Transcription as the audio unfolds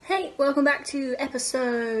Hey, welcome back to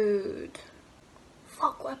episode...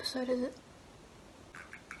 Fuck, what episode is it?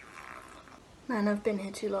 Man, I've been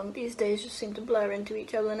here too long. These days just seem to blur into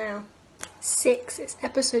each other now. 6. It's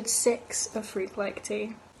episode 6 of Freak Like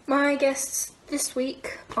Tea. My guests this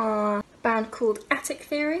week are a band called Attic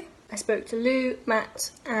Theory. I spoke to Lou,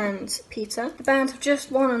 Matt and Peter. The band have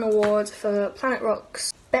just won an award for Planet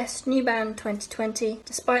Rock's Best New Band 2020,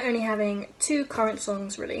 despite only having 2 current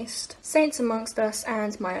songs released, Saints Amongst Us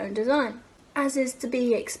and My Own Design. As is to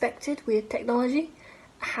be expected with technology,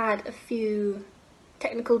 I had a few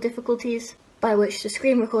technical difficulties by which the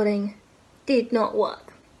screen recording did not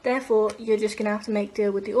work. Therefore, you're just going to have to make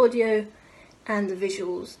deal with the audio and the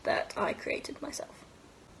visuals that I created myself.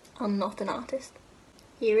 I'm not an artist.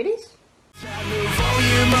 Here it is.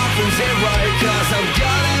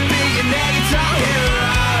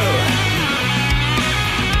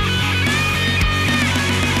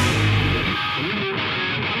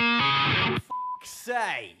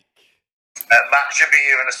 Sake. Matt should be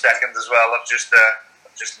here in a second as well. I've just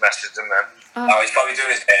messaged him then. Oh, he's probably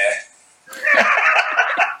doing his hair.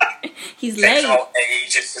 He's Takes late. all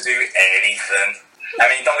ages to do anything. I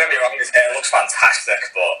mean, don't get me wrong, his hair looks fantastic,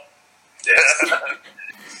 but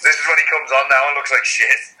This is when he comes on now and looks like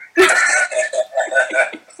shit.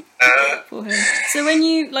 For him. So when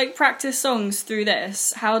you practice songs through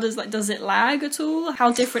this, how does it lag at all?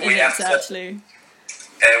 How different is it to actually?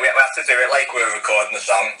 we have to do it like we're recording the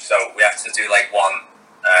song, so we have to do one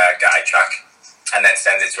guide track and then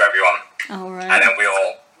send it to everyone. Oh, right. And then we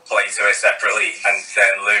all play to it separately, and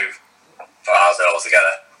then Lou files it all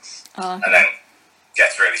together. Oh, okay. And then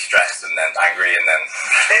gets really stressed and then angry and then...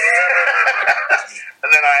 And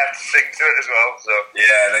then I have to sing to it as well, so...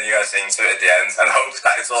 Yeah, and then you gotta sing to it at the end and hope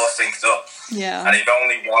that it's all synced up. Yeah. And if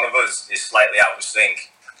only one of us is slightly out of sync,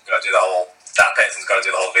 that person's gotta do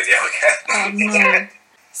the whole video again. Oh, no.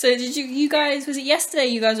 So did you guys, was it yesterday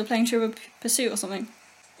you guys were playing Trivial Pursuit or something?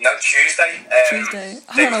 No, Tuesday. Tuesday.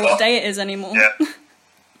 I don't know what day it is anymore. Yeah.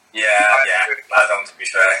 Yeah, I don't, to be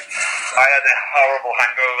fair. I had a horrible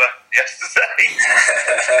hangover yesterday.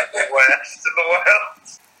 The worst in the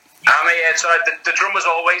world. Sorry, the drummer's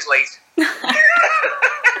always late. Sorry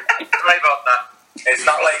about that. It's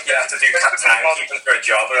not like you have to do timekeeping for a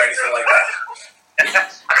job or anything like that.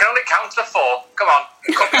 I can only count to 4. Come on,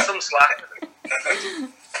 cut me some slack.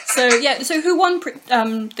 So who won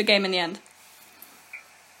the game in the end?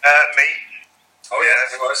 Me. Oh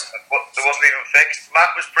yeah, it was. But it wasn't even fixed.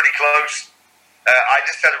 Matt was pretty close. I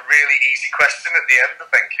just had a really easy question at the end. I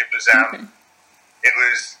think it was. Okay. It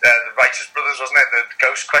was the Righteous Brothers, wasn't it? The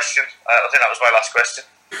ghost question. I think that was my last question.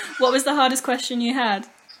 What was the hardest question you had?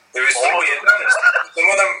 There was some weird ones. Some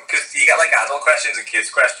of them, because you get adult questions and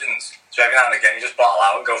kids questions. So every now and again you just bottle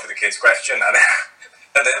out and go for the kids question, and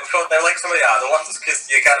they're like some of the harder ones because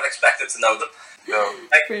you kind of expected to know them. No.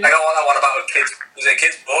 I got one about was it a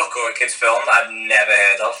kid's book or a kid's film that I've never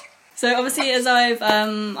heard of. So obviously, as I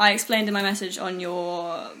explained in my message on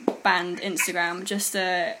your band Instagram, just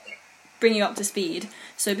to bring you up to speed.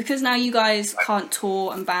 So because now you guys can't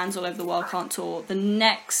tour and bands all over the world can't tour, the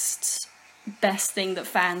next best thing that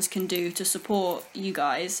fans can do to support you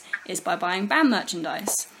guys is by buying band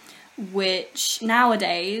merchandise, which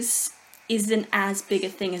nowadays isn't as big a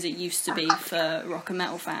thing as it used to be for rock and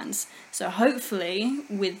metal fans. So hopefully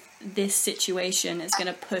with this situation it's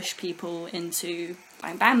going to push people into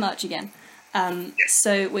buying band merch again.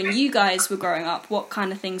 So when you guys were growing up, what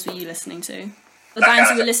kind of things were you listening to? The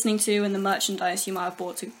bands you were listening to and the merchandise you might have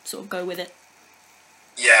bought to sort of go with it.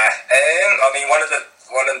 Yeah, I mean one of the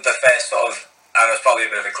first sort of, and it's probably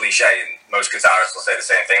a bit of a cliche and most guitarists will say the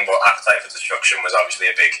same thing, but Appetite for Destruction was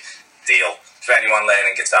obviously a big deal for anyone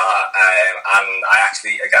learning guitar, and I had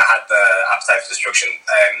the Appetite for Destruction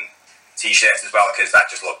t-shirts as well because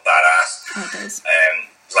that just looked badass. Oh, it does.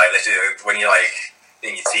 It's literally when you're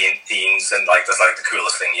in your teens and that's the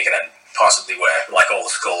coolest thing you can possibly wear, all the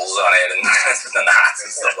skulls on it and, and the hats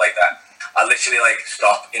and stuff like that. I literally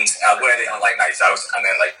I'd wear it on nights out, and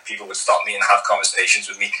then people would stop me and have conversations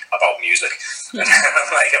with me about music, and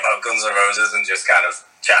about Guns N' Roses, and just kind of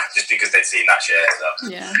chat just because they'd seen that shirt. So.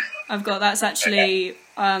 Yeah, I've got that's actually.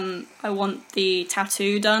 I want the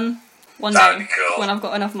tattoo done one That'd day be cool. when I've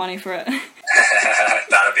got enough money for it.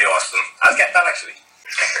 That'd be awesome. I'd get that actually.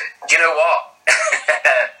 Do you know what?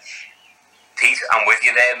 Pete, I'm with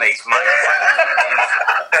you there, mate.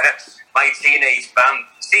 My teenage band.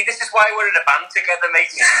 See, this is why we're in a band together,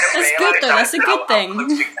 mate. That's good though. That's a good thing. How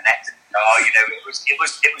closely connected. Oh, it was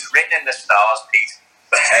written in the stars, Pete.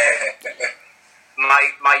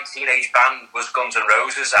 my teenage band was Guns N'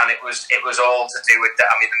 Roses, and it was all to do with that.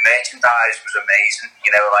 I mean, the merchandise was amazing.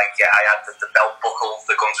 You know, like I had the belt buckle,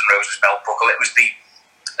 the Guns N' Roses belt buckle. It was the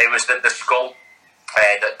skull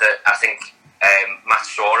that I think Matt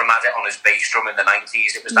Sorum had it on his bass drum in the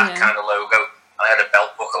 90s. It was that kind of logo. And I had a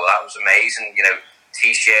belt buckle. That was amazing. You know,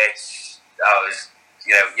 t-shirts. I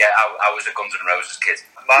was a Guns N' Roses kid.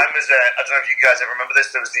 Mine was, I don't know if you guys ever remember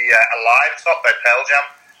this, there was the Alive top by Pearl Jam,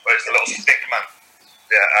 where it's the little stick man.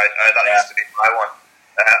 Yeah, that used to be my one.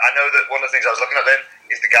 I know that one of the things I was looking at then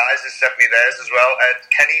is the guys that sent me theirs as well.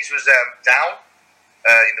 Kenny's was Down,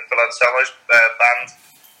 in the Phil Anselmo's band.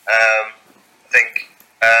 I think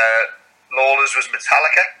Lawler's was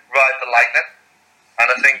Metallica, Ride the Lightning. And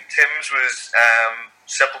I think Tim's was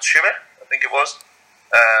Sepultura, I think it was.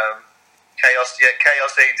 Chaos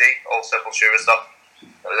AD, all Sepultura stuff.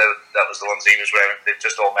 That was the ones he was wearing. They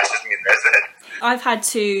just all messaged me there. I've had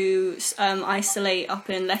to isolate up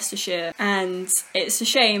in Leicestershire, and it's a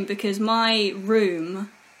shame because my room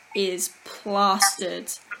is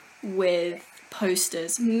plastered with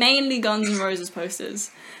posters, mainly Guns N' Roses posters.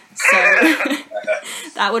 So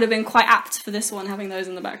that would have been quite apt for this one, having those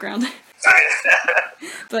in the background.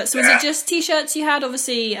 But so was it just t-shirts you had?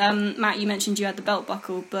 Obviously, Matt, you mentioned you had the belt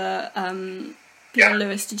buckle, but Peter and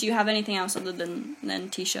Lewis, did you have anything else other than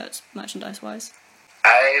t-shirts, merchandise-wise?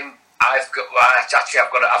 I've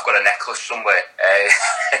got a necklace somewhere.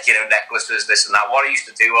 Necklaces, this and that. What I used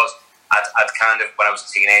to do was I'd kind of, when I was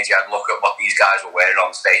a teenager, I'd look at what these guys were wearing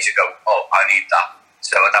on stage and go, oh, I need that.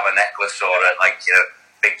 So I'd have a necklace or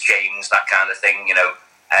big chains, that kind of thing,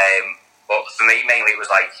 But for me, mainly it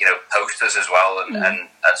was posters as well and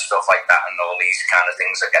stuff like that, and all these kind of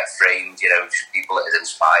things that get framed, just people that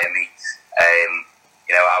inspire me.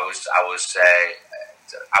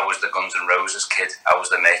 I was the Guns N' Roses kid. I was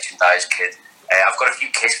the merchandise kid. I've got a few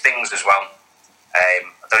Kiss things as well. I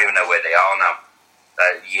don't even know where they are now.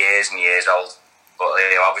 Years and years old. But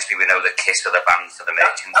obviously we know the Kiss are the band for the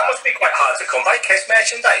merchandise. That must be quite hard to come by, Kiss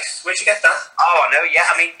merchandise. Where'd you get that? Oh, no, yeah.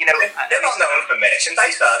 I mean, they're not known for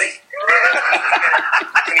merchandise, are they?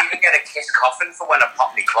 I can even get a Kiss coffin for when I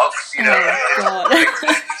pop me clogs, Oh, God.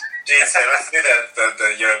 Jeez,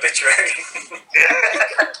 your obituary.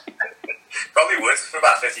 Probably would, for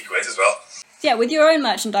about 50 quid as well. Yeah, with your own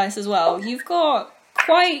merchandise as well, you've got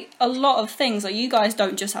quite a lot of things. Like, you guys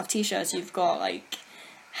don't just have t-shirts, you've got,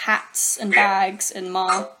 hats and bags and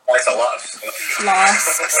Quite a lot of stuff.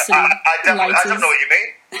 Flasks and lighters. I don't know what you mean.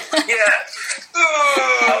 Yeah.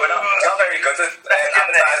 We're not very good at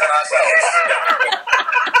advertising ourselves.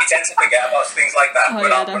 We tend to forget about things like that. Oh,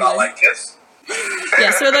 we're not like this.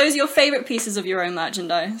 Yeah, so are those your favourite pieces of your own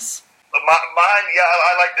merchandise? Mine,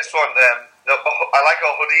 I like this one. I like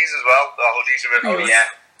our hoodies as well. Our hoodies are really good. Yeah.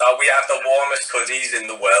 We have the warmest hoodies in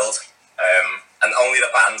the world, and only the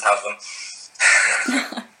band have them.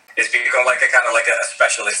 It's become a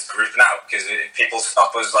specialist group now, because people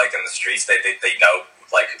stop us in the streets. They know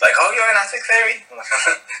oh, you're an Attic Theory.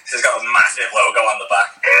 This has got a massive logo on the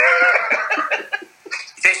back.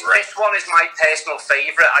 This one is my personal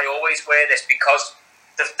favourite. I always wear this because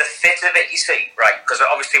the fit of it, you see, right? Because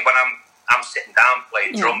obviously when I'm sitting down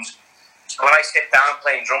playing drums, so when I sit down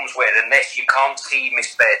playing drums wearing this, you can't see my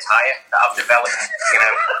spare tyre that I've developed. So,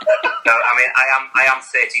 I mean, I am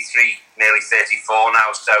 33, nearly 34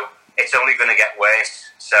 now, so it's only going to get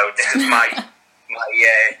worse. So this is my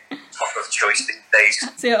top of choice these days.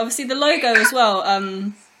 So yeah, obviously the logo as well.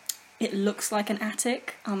 It looks like an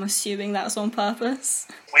attic. I'm assuming that's on purpose.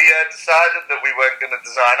 We decided that we weren't going to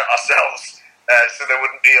design it ourselves, so there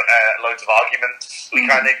wouldn't be loads of arguments. We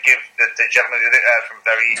kind of give the gentleman who did it from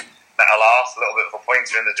Very Metal Art a little bit of a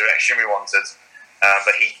pointer in the direction we wanted,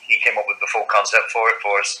 but he came up with the full concept for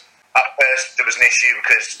us. At first, there was an issue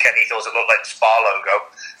because Kenny thought it looked like the Spa logo.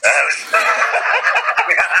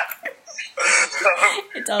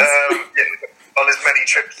 It does. On his many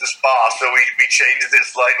trips to Spa, so we changed it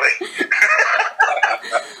slightly.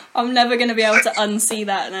 I'm never going to be able to unsee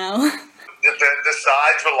that now. The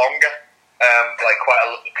sides were longer, quite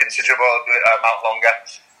a considerable amount longer,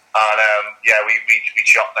 and we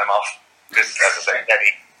chopped them off because, as I say,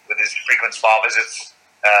 Kenny, with his frequent Spa visits,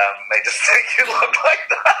 made us think it looked like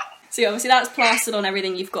that. So obviously that's plastered on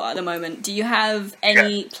everything you've got at the moment. Do you have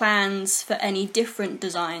any plans for any different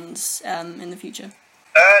designs in the future?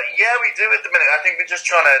 Yeah, we do at the minute. I think we're just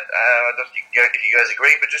trying to, I don't know if you guys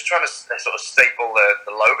agree, but just trying to sort of staple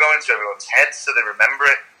the logo into everyone's heads so they remember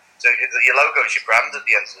it. So your logo is your brand at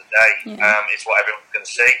the end of the day. Yeah. It's what everyone's going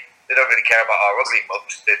to see. They don't really care about our ugly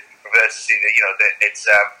mugs. They prefer to see that, it's,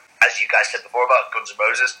 as you guys said before about Guns N'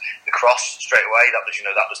 Roses, the cross straight away, that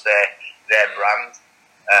was their brand.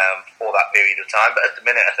 for that period of time. But at the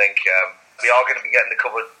minute, I think we are going to be getting the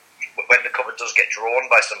cover. When the cover does get drawn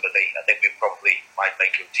by somebody, I think we probably might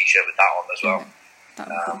make a t-shirt with that on as well.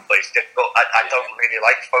 Cool. But it's difficult. I don't really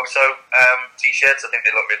like photo t-shirts. I think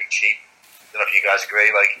they look really cheap. I don't know if you guys agree.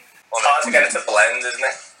 Like, it's hard to get it to blend, isn't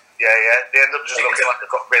it? Yeah. They end up just looking like they've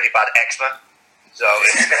got really bad eczema. So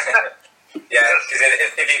yeah, because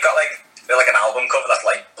if you've got like an album cover that's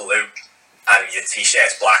like blue and your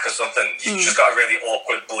t-shirt's black or something, you've just got a really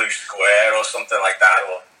awkward blue square or something like that,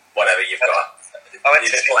 or whatever you've got.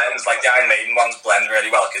 It just blends, like the Iron Maiden ones blend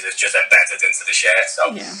really well because it's just embedded into the shirt.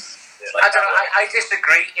 So Yeah. I don't know. I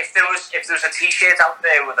disagree. If there was a t-shirt out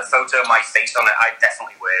there with a photo of my face on it, I'd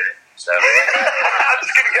definitely wear it. So I'm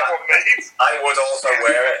just gonna get one made. I would also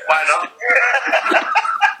wear it. Why not?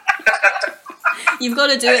 You've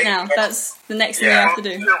got to do it now. That's the next thing you have to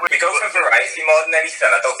do. We go for variety more than anything.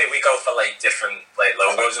 I don't think we go for like different like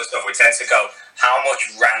logos and stuff. We tend to go, how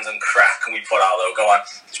much random crap can we put our logo on?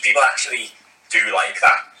 Because people actually do like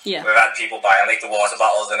that. Yeah. We've had people buying like the water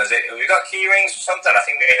bottles, and we got key rings or something. I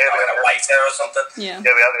think we got like a lighter or something. Yeah.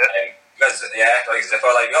 Yeah, we have it. Because like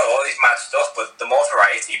Zippo, like all these mad stuff, but the more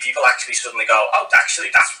variety, people actually suddenly go, oh,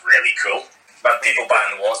 actually that's really cool. But people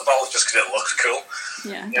buying the water bottles just because it looks cool.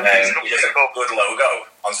 Yeah. You just a good logo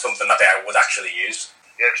on something that I would actually use.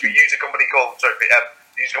 Yeah, because we use a company called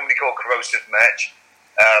Corrosive Merch.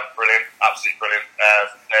 Brilliant, absolutely brilliant.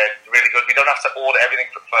 They're really good. We don't have to order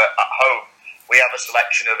everything for at home. We have a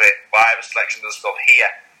selection of it. I have a selection of the stuff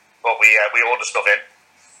here, but we order stuff in.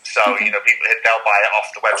 So they'll buy it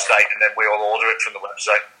off the website, and then we all order it from the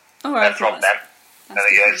website. All right. From them. And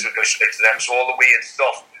so it goes straight to them. So all the weird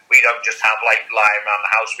stuff, we don't just have like lying around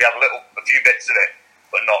the house. We have a few bits of it,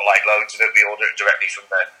 but not like loads of it. We order it directly from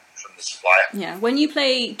the supplier. Yeah. When you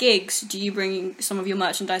play gigs, do you bring some of your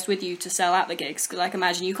merchandise with you to sell at the gigs? Because I can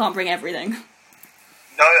imagine you can't bring everything.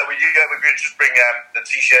 No, we just bring the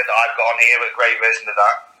t-shirt that I've got on here, a grey version of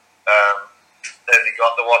that. Then we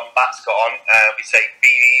got the one Matt's got on. We take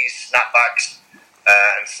beanies, snapbacks,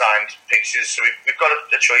 and signed pictures. So we've got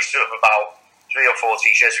a choice of about 3 or 4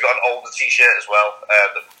 t-shirts. We've got an older t-shirt as well.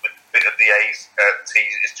 With a bit of the A's,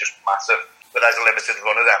 T's is just massive, but there's a limited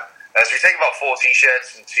run of them. So we take about 4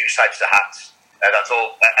 t-shirts and 2 types of hats. That's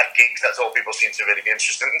all at gigs. That's all people seem to really be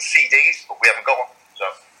interested in. CDs, but we haven't got one. So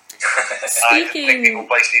I don't think people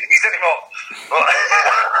play CDs anymore.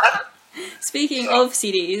 Speaking of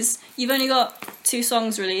CDs, you've only got 2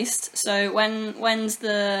 songs released. So when's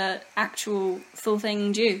the actual full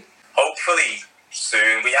thing due? Hopefully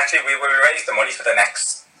soon. We raised the money for the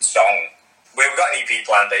next song. We've got an EP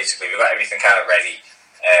plan basically. We've got everything kind of ready.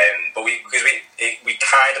 But we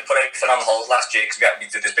kind of put everything on hold last year because we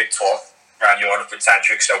did this big tour around Europe with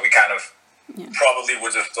Tantric, so we kind of probably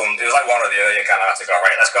would have done. It was like one or the other. You kind of had to go,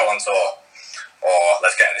 right, let's go on tour, or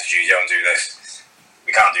let's get in the studio and do this.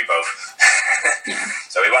 We can't do both.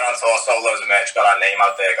 So we went on tour, sold loads of merch, got our name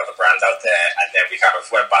out there, got the brand out there, and then we kind of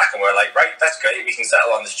went back and we're like, right, that's great, we can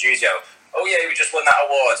settle on the studio. Oh yeah, we just won that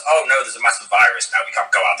award. Oh no, there's a massive virus now, we can't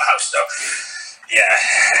go out the house. So yeah,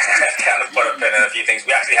 kind of put a pin in a few things.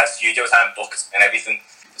 We actually had studio time booked and everything.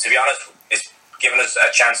 To be honest, it's given us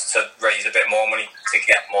a chance to raise a bit more money to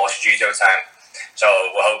get more studio time. So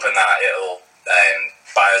we're hoping that it'll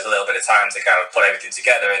buy us a little bit of time to kind of put everything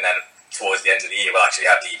together, and then towards the end of the year we'll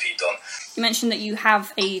actually have the EP done. You mentioned that you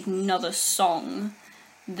have another song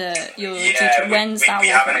that you're due to. When's that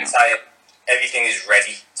we have an entire. Everything is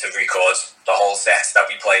ready to record. The whole set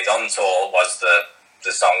that we played on tour was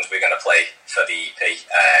the songs we're going to play for the EP.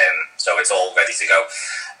 So it's all ready to go.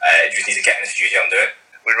 You just need to get in the studio and do it.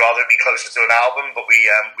 We'd rather it be closer to an album, but we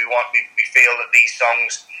feel that these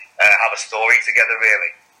songs have a story together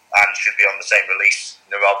really, and should be on the same release.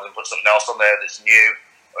 Rather than put something else on there that's new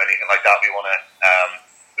or anything like that, we want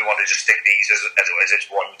to just stick these as it's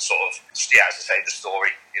one sort of, as I say, the story.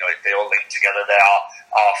 They all link together. They are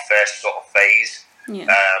our first sort of phase, and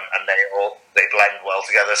they blend well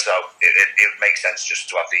together. So it makes sense just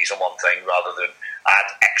to have these on one thing rather than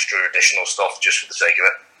add extra additional stuff just for the sake of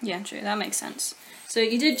it. Yeah, true. That makes sense. So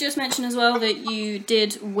you did just mention as well that you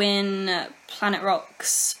did win Planet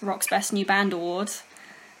Rock's Best New Band Award.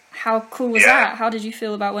 How cool was that? How did you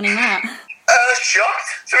feel about winning that?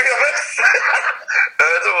 Shocked, to be honest. I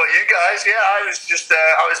don't know about you guys. Yeah, I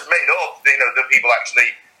was made up. The people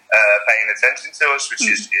actually paying attention to us, which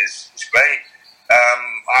is great.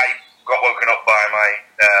 I got woken up by my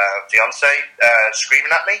fiance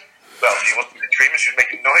screaming at me. Well, she wasn't screaming; she was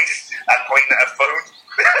making noise and pointing at her phone.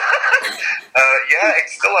 It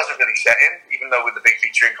still hasn't really set in, even though with the big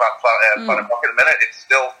featuring Planet Rock at the minute, it's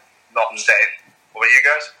still not set in. What about you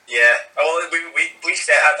guys? Yeah, well, we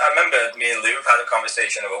said, I remember me and Lou had a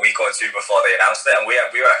conversation a week or two before they announced it, and we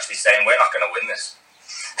were actually saying we're not going to win this.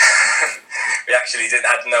 We actually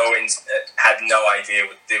had no idea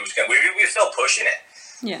what it was going. We were still pushing it,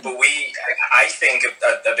 Yeah. but I think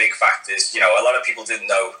a big fact is, you know, a lot of people didn't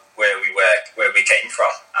know where we came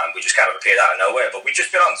from, and we just kind of appeared out of nowhere. But we've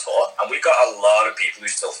just been on tour, and we've got a lot of people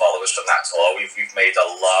who still follow us from that tour. We've made a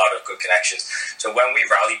lot of good connections. So when we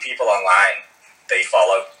rally people online, they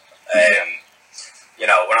follow. You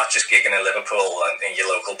know, we're not just gigging in Liverpool and in your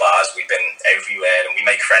local bars. We've been everywhere, and we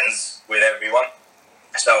make friends with everyone.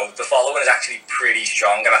 So the following is actually pretty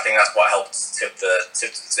strong, and I think that's what helped tip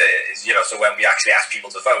you know. So when we actually asked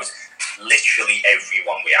people to vote, literally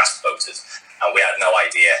everyone we asked voted, and we had no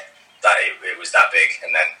idea that it was that big.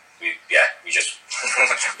 And then we just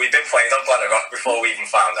we've been playing on Planet Rock before we even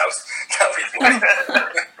found out that we'd won.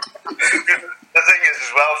 The thing is,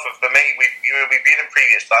 as well, for me, we've been in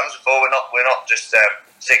previous bands before. We're not just 6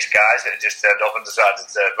 guys that just turned up and decided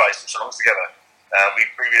to write some songs together.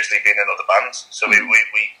 We've previously been in other bands, so we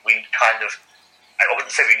kind of, I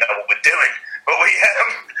wouldn't say we know what we're doing, but we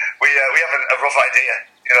have a rough idea,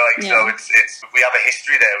 you know. So it's we have a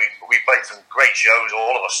history there. We played some great shows,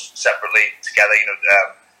 all of us separately together, you know,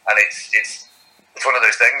 and it's one of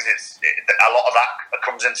those things. A lot of that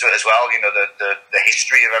comes into it as well, you know, the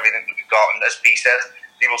history of everything that we've got, and as P said,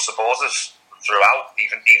 people support us throughout,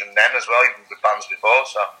 even then as well, even with bands before.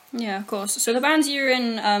 So Yeah, of course. So the bands you were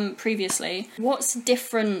in previously, what's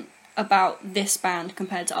different about this band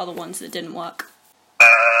compared to other ones that didn't work?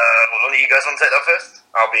 Well, one of you guys want to take that first?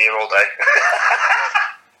 I'll be here all day.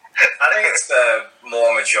 I think it's the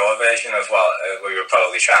more mature version of what we were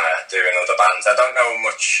probably trying to do in other bands. I don't know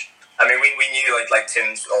much. I mean, we knew like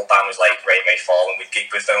Tim's old band was like Rain May Fall, and we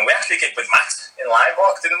gigged with them. We actually gigged with Matt in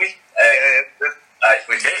Livewalk, didn't we?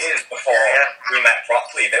 We did it before we met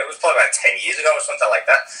properly. It was probably about 10 years ago or something like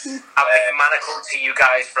that. I've been manacled to you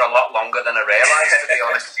guys for a lot longer than I realised, to be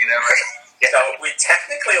honest, you know. So we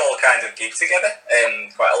technically all kind of gig together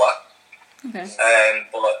quite a lot. Okay.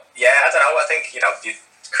 But yeah, I don't know. I think, you know, the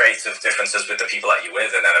creative differences with the people that you're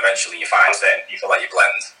with, and then eventually you find certain people that you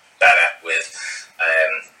blend better with.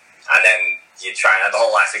 And then you try, and the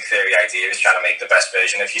whole Attic Theory idea is trying to make the best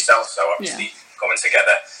version of yourself. So obviously coming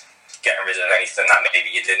together, getting rid of anything that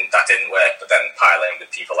maybe that didn't work, but then piling with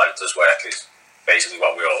people that it does work is basically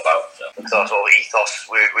what we're all about. So. It's our sort of ethos.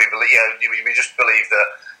 We believe, we just believe that,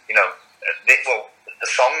 you know, the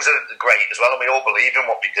songs are great as well, and we all believe in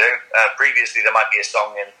what we do. Previously, there might be a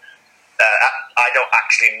song in. I don't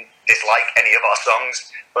actually dislike any of our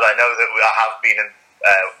songs, but I know that I have been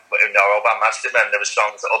in our old band Manchester, and there were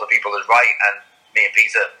songs that other people had write, and me and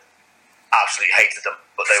Peter absolutely hated them,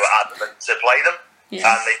 but they were adamant to play them. Yeah.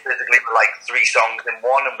 And they physically were like 3 songs in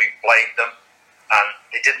one, and we played them, and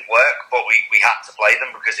it didn't work, but we had to play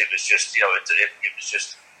them because it was just, you know, it was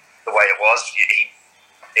just the way it was.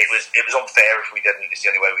 It was unfair if we didn't. It's the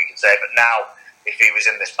only way we can say it. But now, if he was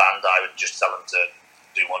in this band, I would just tell him to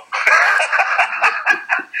do one.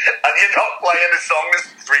 And you're not playing a song. There's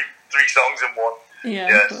three songs in one.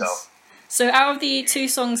 Yeah, of course. So out of the 2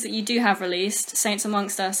 songs that you do have released, Saints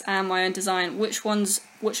Amongst Us and My Own Design, which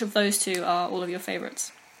of those 2 are all of your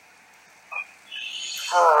favourites?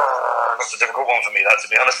 That's a difficult one for me, that, to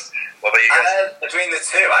be honest. What about you guys? Between the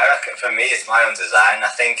 2, I reckon for me it's My Own Design.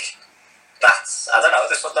 I think I don't know,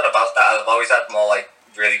 there's something about that. I've always had more like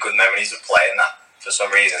really good memories of playing that for some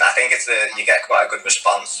reason. I think it's you get quite a good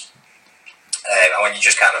response, and when you're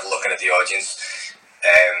just kind of looking at the audience,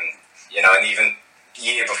 you know, and even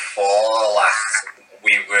year before last,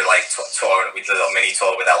 we were like touring. We did a little mini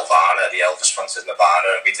tour with Elvana, the Elvis sponsored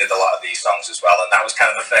Nirvana, and we did a lot of these songs as well. And that was kind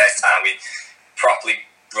of the first time we properly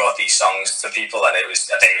brought these songs to people, and it was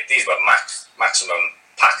these were maximum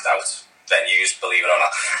packed out venues, believe it or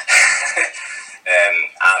not.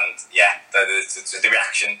 And yeah, the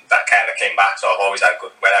reaction that kind of came back. So I've always had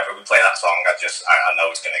good. Whenever we play that song, I know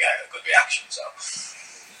it's going to get a good reaction. So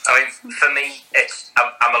I mean, for me,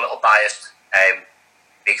 I'm a little biased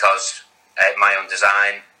because My Own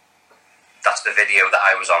Design, that's the video that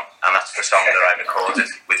I was on, and that's the song that I recorded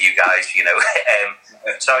with you guys, you know.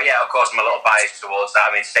 So yeah, of course, I'm a little biased towards that.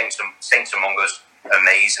 I mean, Saints Among Us,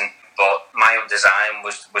 amazing, but My Own Design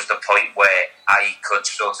was the point where I could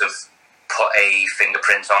sort of put a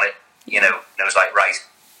fingerprint on it, you know. And it was like, right,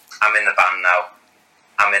 I'm in the band now,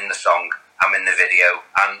 I'm in the song, I'm in the video,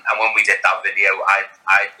 and when we did that video,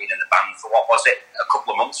 I'd been in the band for, what was it, a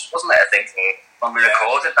couple of months, wasn't it, I think, when we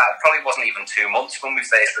recorded that. It probably wasn't even 2 months when we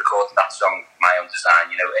first recorded that song, My Own Design,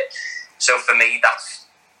 you know. So for me, that's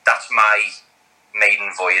my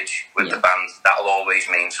maiden voyage with Yeah. the band. That'll always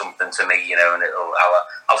mean something to me, you know, and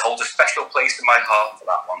I'll hold a special place in my heart for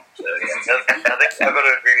that one. So, yeah. I think I've got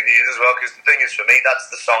to agree with you as well, because the thing is, for me, that's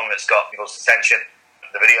the song that's got people's attention.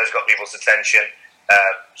 The video's got people's attention.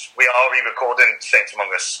 We are re-recording Saints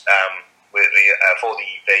Among Us for the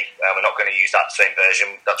EP. We're not going to use that same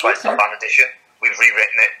version. That's why it's the fan edition. We've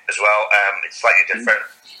rewritten it as well. It's slightly different.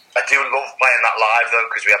 I do love playing that live though,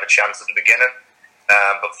 because we have a chance at the beginning.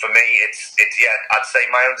 But for me, it's I'd say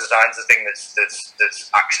my own design's the thing that's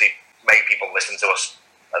actually made people listen to us.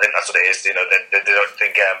 I think that's what it is. You know, they don't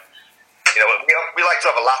think. You know, we like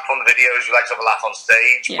to have a laugh on the videos. We like to have a laugh on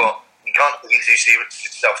stage, but you can't take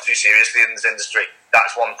yourself too seriously in this industry.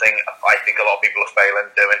 That's one thing I think a lot of people are failing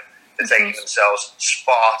doing. They're taking themselves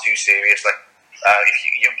far too seriously.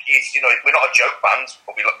 You know, we're not a joke band,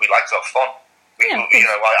 but we like to have fun. You know,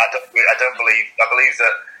 I don't believe. I believe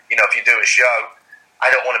that, you know, if you do a show, I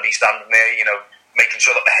don't want to be standing there, you know, making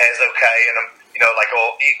sure that my hair's okay, and I'm, you know, like,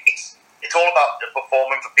 it's all about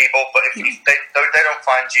performing for people. But if they don't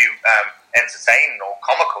find you entertaining or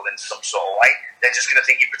comical in some sort of way, they're just going to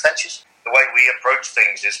think you're pretentious. The way we approach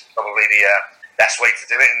things is probably the best way to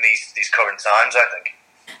do it in these current times, I think.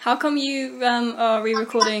 How come you are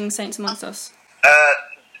re-recording Saints Amongst Us?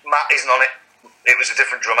 Matt isn't on it. It was a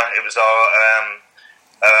different drummer. It was our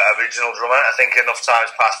original drummer. I think enough time's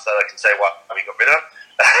passed that I can say why we got rid of him.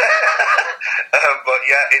 But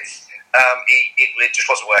yeah, it just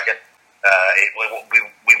wasn't working.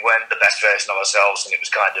 We weren't the best version of ourselves, and it was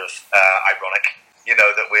kind of ironic, you know,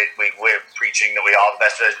 that we're preaching that we are the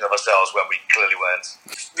best version of ourselves when we clearly weren't.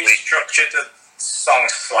 We structured the song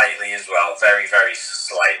slightly as well, very, very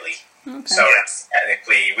slightly. Okay. So it's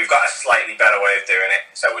technically, we've got a slightly better way of doing it,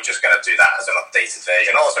 so we're just going to do that as an updated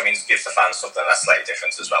version. Also means it gives the fans something that's slightly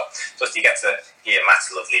different as well. So you get to hear Matt's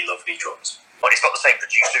lovely, lovely drums. But it's not the same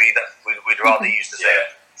producer either. We'd rather use the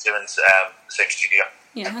same studio.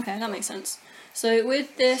 Yeah, okay, that makes sense. So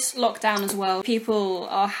with this lockdown as well, people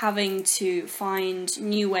are having to find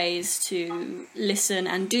new ways to listen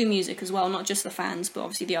and do music as well, not just the fans, but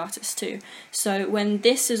obviously the artists too. So when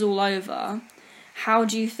this is all over, how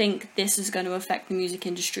do you think this is going to affect the music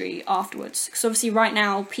industry afterwards? Because obviously right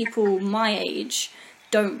now, people my age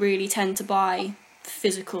don't really tend to buy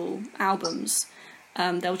physical albums.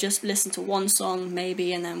 They'll just listen to one song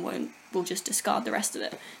maybe, and then will just discard the rest of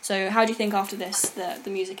it. So how do you think after this the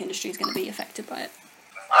music industry is going to be affected by it?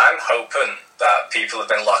 I'm hoping that people have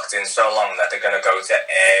been locked in so long that they're going to go to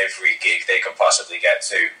every gig they can possibly get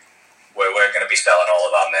to, where we're going to be selling all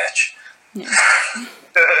of our merch. Yeah.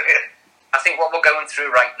 I think what we're going through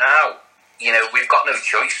right now, you know, we've got no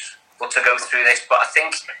choice but to go through this. But I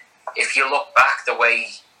think if you look back the way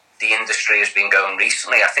the industry has been going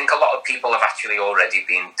recently, I think a lot of people have actually already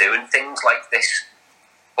been doing things like this.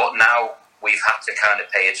 But now we've had to kind of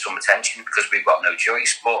pay it some attention because we've got no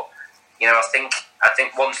choice. But, you know, I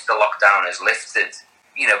think once the lockdown is lifted,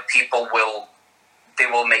 you know, people will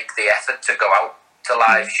make the effort to go out to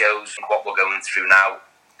live shows. And what we're going through now,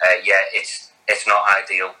 it's not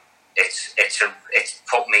ideal. It's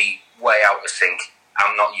put me way out of sync.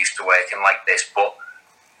 I'm not used to working like this, but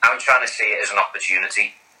I'm trying to see it as an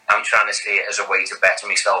opportunity. I'm trying to see it as a way to better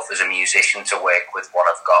myself as a musician, to work with what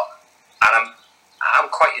I've got, and I'm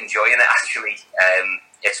quite enjoying it actually.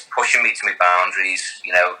 It's pushing me to my boundaries,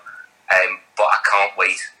 you know, but I can't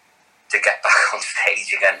wait to get back on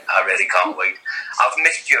stage again. I really can't wait. I've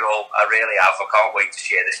missed you all. I really have. I can't wait to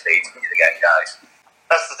share the stage with you again, guys.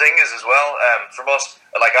 That's the thing is as well, from us,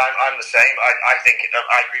 like I'm the same. I think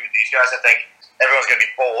I agree with these guys. I think everyone's going to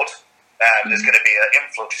be bored. There's going to be an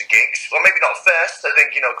influx of gigs. Well, maybe not first. I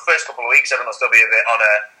think, you know, the first couple of weeks everyone will still be a bit on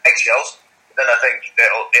eggshells. But then I think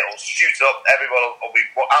it'll shoot up. Everyone will be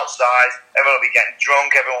outside. Everyone will be getting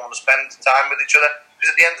drunk. Everyone will spend time with each other.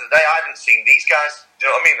 Because at the end of the day, I haven't seen these guys. Do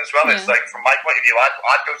you know what I mean? As well, It's like, from my point of view,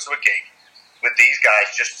 I'd go to a gig with these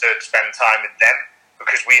guys just to spend time with them,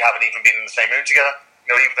 because we haven't even been in the same room together.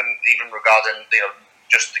 You know, even regarding, you know,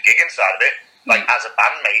 just the gigging side of it. Like, as a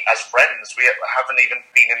bandmate, as friends, we haven't even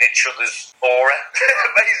been in each other's aura,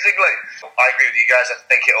 basically. I agree with you guys. I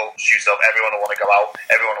think it'll shoot up. Everyone will want to go out.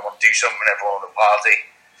 Everyone will want to do something. Everyone will want to party.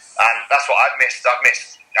 And that's what I've missed. I've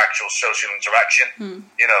missed actual social interaction.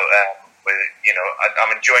 You know,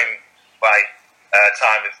 I'm enjoying my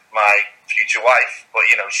time with my future wife, but,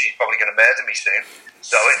 you know, she's probably going to murder me soon.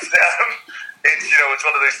 So it's you know, it's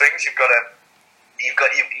one of those things. You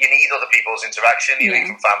need other people's interaction. You need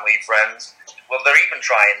from family, friends. Well, they're even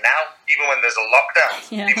trying now. Even when there's a lockdown,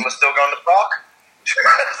 people are still going to the park.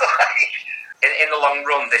 In the long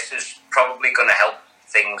run, this is probably going to help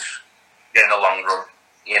things in the long run.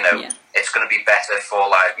 It's going to be better for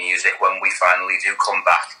live music when we finally do come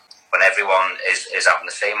back, when everyone is having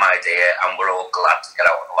the same idea and we're all glad to get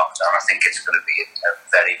out of the lockdown. I think it's going to be a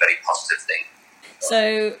very, very positive thing.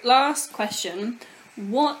 So, last question.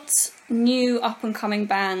 What new up-and-coming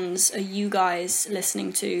bands are you guys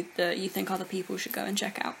listening to that you think other people should go and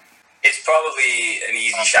check out? It's probably an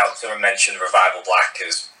easy shout to mention Revival Black,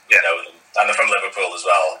 because you know them, and they're from Liverpool as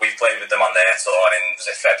well. We've played with them on their tour in, was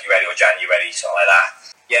it February or January, something like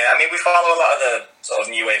that. Yeah, I mean, we follow a lot of the sort of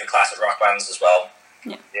new wave of classic rock bands as well.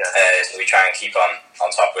 Yeah. So we try and keep on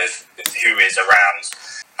top with who is around.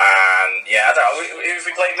 And yeah, I don't know, who have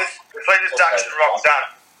we played with? We played with Dax and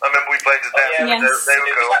Roxanne. I remember we played with them. Yes. They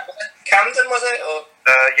were cool. Camden, was it? Or?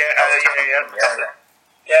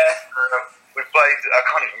 Yeah. We played, I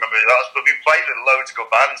can't even remember who that was, but we played with loads of good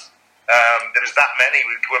bands. There was that many.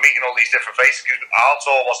 We were meeting all these different faces, because our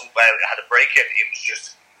tour wasn't where it had a break in. It was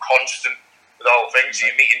just constant with the whole thing, so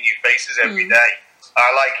you're meeting new faces every day. I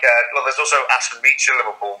like, there's also Aston Beach, a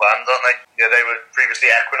Liverpool band, aren't they? Yeah, they were previously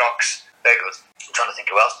Equinox. They're good. I'm trying to think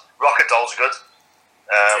who else. Rocket Dolls are good.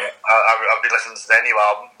 I've been listening to their new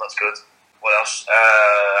album. That's good. What else?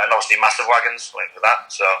 And obviously Massive Wagons. Waiting for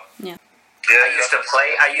that. So yeah.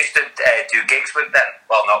 I used to do gigs with them.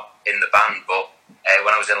 Well, not in the band, but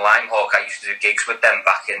when I was in Limehawk, I used to do gigs with them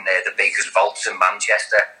back in the Baker's Vaults in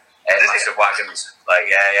Manchester. Massive Wagons. I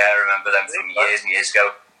remember them from years and years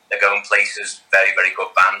ago. They're going places. Very, very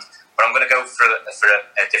good band. But I'm going to go for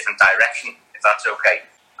a different direction, if that's okay.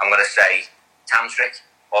 I'm going to say Tantric,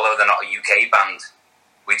 although they're not a UK band.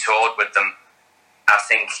 We toured with them. I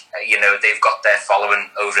think, they've got their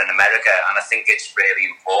following over in America, and I think it's really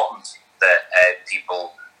important that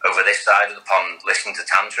people over this side of the pond listen to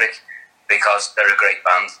Tantric, because they're a great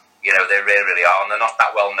band. They really, really are, and they're not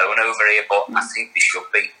that well known over here, but I think they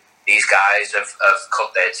should be. These guys have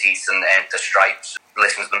cut their teeth and earned the stripes.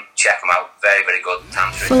 Listen to them, check them out. Very, very good.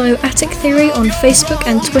 Tantric. Follow Attic Theory on Facebook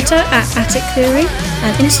and Twitter at Attic Theory,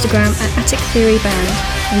 and Instagram at Attic Theory Band,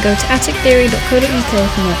 and go to attictheory.co.uk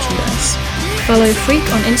for merchandise. Follow Freak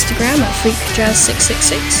on Instagram at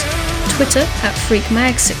FreakJazz666, Twitter at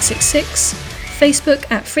FreakMag666, Facebook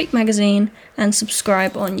at Freak Magazine, and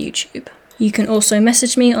subscribe on YouTube. You can also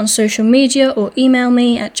message me on social media or email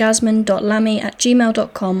me at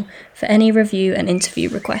jasmine.lammy@gmail.com for any review and interview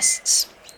requests.